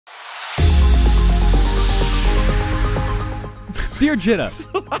Dear Jenna,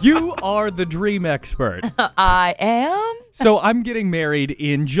 you are the dream expert. I am. So I'm getting married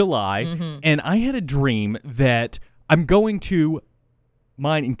in July, and I had a dream that I'm going to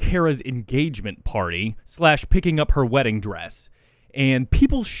mine and Kara's engagement party / picking up her wedding dress. And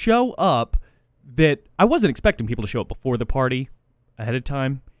people show up that I wasn't expecting people to show up before the party ahead of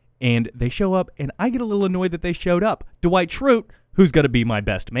time. And they show up, and I get a little annoyed that they showed up. Dwight Schrute, who's going to be my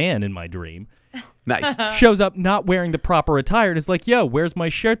best man in my dream, Nice. shows up not wearing the proper attire and is like, yo, where's my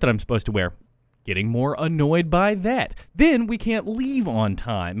shirt that I'm supposed to wear? Getting more annoyed by that. Then we can't leave on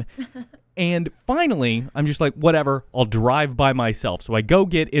time. And finally, I'm just like, whatever, I'll drive by myself. So I go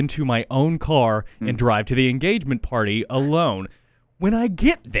get into my own car and drive to the engagement party alone. When I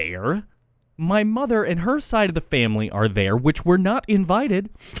get there, my mother and her side of the family are there, which were not invited.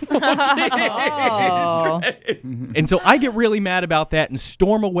 Oh. And so I get really mad about that and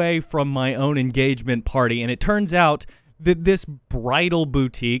storm away from my own engagement party. And it turns out that this bridal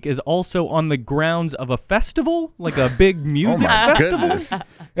boutique is also on the grounds of a festival, like a big music festival. Goodness.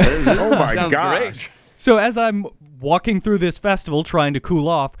 Oh my Sounds gosh. great. So as I'm walking through this festival trying to cool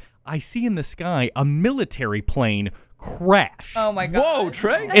off, I see in the sky a military plane crash. Oh my God. Whoa,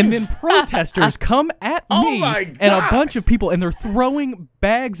 Trey. And then protesters come at me my and a gosh. bunch of people, and they're throwing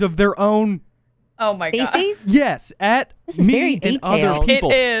bags of their own, Oh my God. Feces? yes, at This is me very and other detailed. people.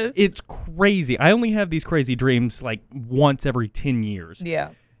 It is. It's crazy. I only have these crazy dreams like once every 10 years. Yeah.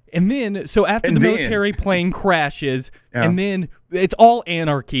 And then, so after And the then- military plane crashes, Yeah. and then it's all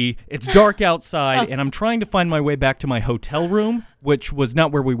anarchy, it's dark outside, and I'm trying to find my way back to my hotel room, which was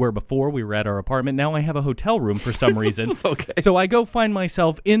not where we were before. We were at our apartment. Now I have a hotel room for some reason. Okay. So I go find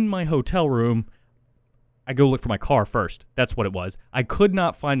myself in my hotel room. I go look for my car first. That's what it was. I could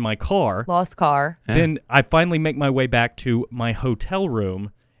not find my car. Lost car. Then I finally make my way back to my hotel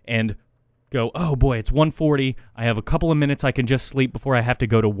room and go, oh boy, it's 1:40. I have a couple of minutes I can just sleep before I have to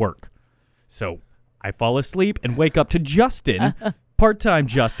go to work. So I fall asleep and wake up to Justin, part-time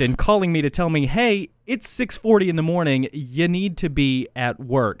Justin, calling me to tell me, hey, it's 6:40 in the morning. You need to be at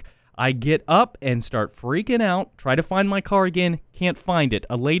work. I get up and start freaking out, try to find my car again, can't find it.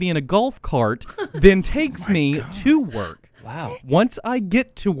 A lady in a golf cart then takes me to work. Wow. Once I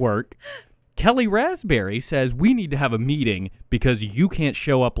get to work, Kelly Raspberry says we need to have a meeting because you can't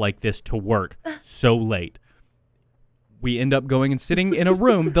show up like this to work so late. We end up going and sitting in a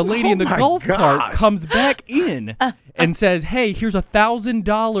room. The lady in the my golf cart gosh. comes back in and says, hey, here's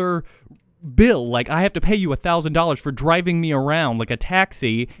 $1,000 bill. Like, I have to pay you $1,000 for driving me around like a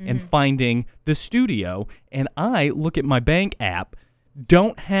taxi and finding the studio. And I look at my bank app,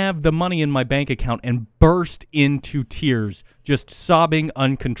 don't have the money in my bank account, and burst into tears, just sobbing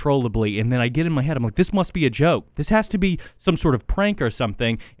uncontrollably. And then I get in my head, I'm like, this must be a joke. This has to be some sort of prank or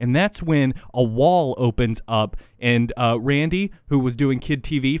something. And that's when a wall opens up, and Randy, who was doing Kid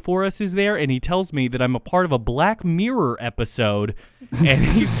TV for us, is there, and he tells me that I'm a part of a Black Mirror episode, and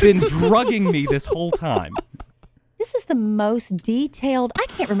he's been drugging me this whole time. This is the most detailed. I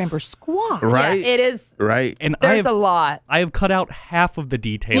can't remember squat. Right? Yeah, it is. Right. And There's a lot. I have cut out half of the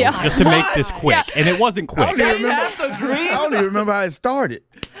details Yeah. just to make this quick, and it wasn't quick. I don't even remember how it started.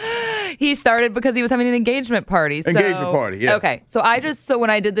 He started because he was having an engagement party. Engagement party, yes. Okay. So when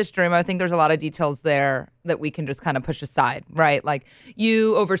I did this dream, I think there's a lot of details there that we can just kind of push aside, right? Like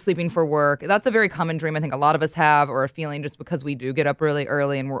you oversleeping for work. That's a very common dream I think a lot of us have, or a feeling just because we do get up really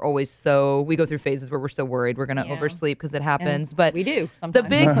early and we're always we go through phases where we're so worried we're going to oversleep because it happens. But We do the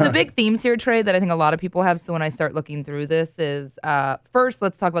sometimes. the big themes here, Trey, that I think a lot of people have. So when I start looking through this is first,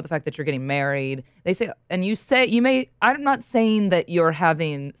 let's talk about the fact that you're getting married. They say, and you say, you may, I'm not saying that you're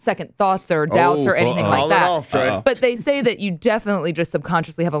having second thoughts or doubts or anything like Call that. it off, Trey. But they say that you definitely just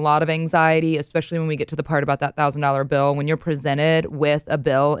subconsciously have a lot of anxiety, especially when we get to the part about that $1,000 bill. When you're presented with a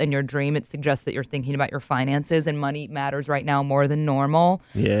bill in your dream, it suggests that you're thinking about your finances, and money matters right now more than normal.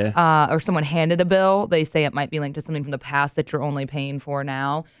 Yeah. Or someone handed a bill, they say it might be linked to something from the past that you're only paying for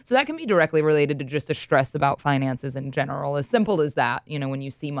now. So that can be directly related to just a stress about finances in general, as simple as that, you know, when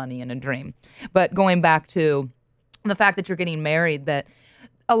you see money in a dream. But going back to the fact that you're getting married, that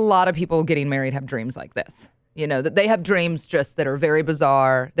a lot of people getting married have dreams like this. You know, that they have dreams just that are very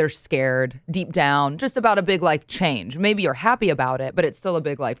bizarre. They're scared deep down, just about a big life change. Maybe you're happy about it, but it's still a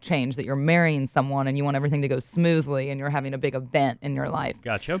big life change that you're marrying someone and you want everything to go smoothly and you're having a big event in your life.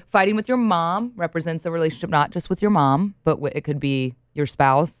 Gotcha. Fighting with your mom represents a relationship not just with your mom, but it could be your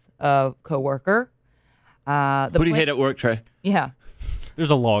spouse, a coworker. Who do you hate at work, Trey? Yeah. There's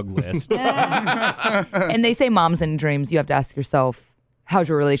a long list. And they say moms in dreams, you have to ask yourself, how's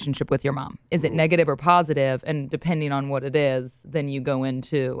your relationship with your mom? Is it negative or positive? And depending on what it is, then you go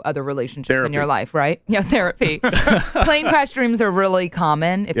into other relationships in your life, right? Yeah, therapy. Plane crash dreams are really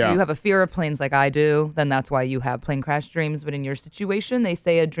common. If you have a fear of planes like I do, then that's why you have plane crash dreams. But in your situation, they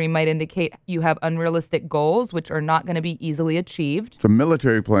say a dream might indicate you have unrealistic goals, which are not going to be easily achieved. It's a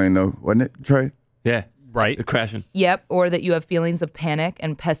military plane, though, wasn't it, Trey? Yeah. Right. They're crashing. Yep, or that you have feelings of panic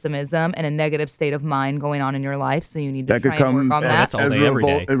and pessimism and a negative state of mind going on in your life, so you need to try and work on that. That's all day, every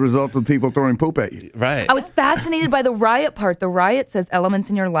day. A result of people throwing poop at you. Right. I was fascinated by the riot part. The riot says elements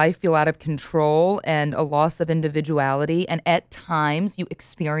in your life feel out of control and a loss of individuality, and at times you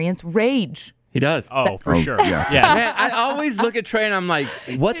experience rage. He does. Oh, for sure. Yeah. Man, I always look at Trey and I'm like,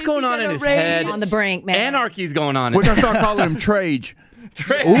 what's going on in his head? On the brink, man. Anarchy's going on. We're going to start calling him Trage.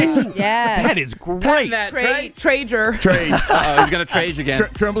 Trey. Yes. That is great. Trager. Trade. Uh-oh, he's going to trade again.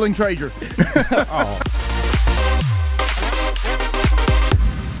 Trembling Trager. Oh.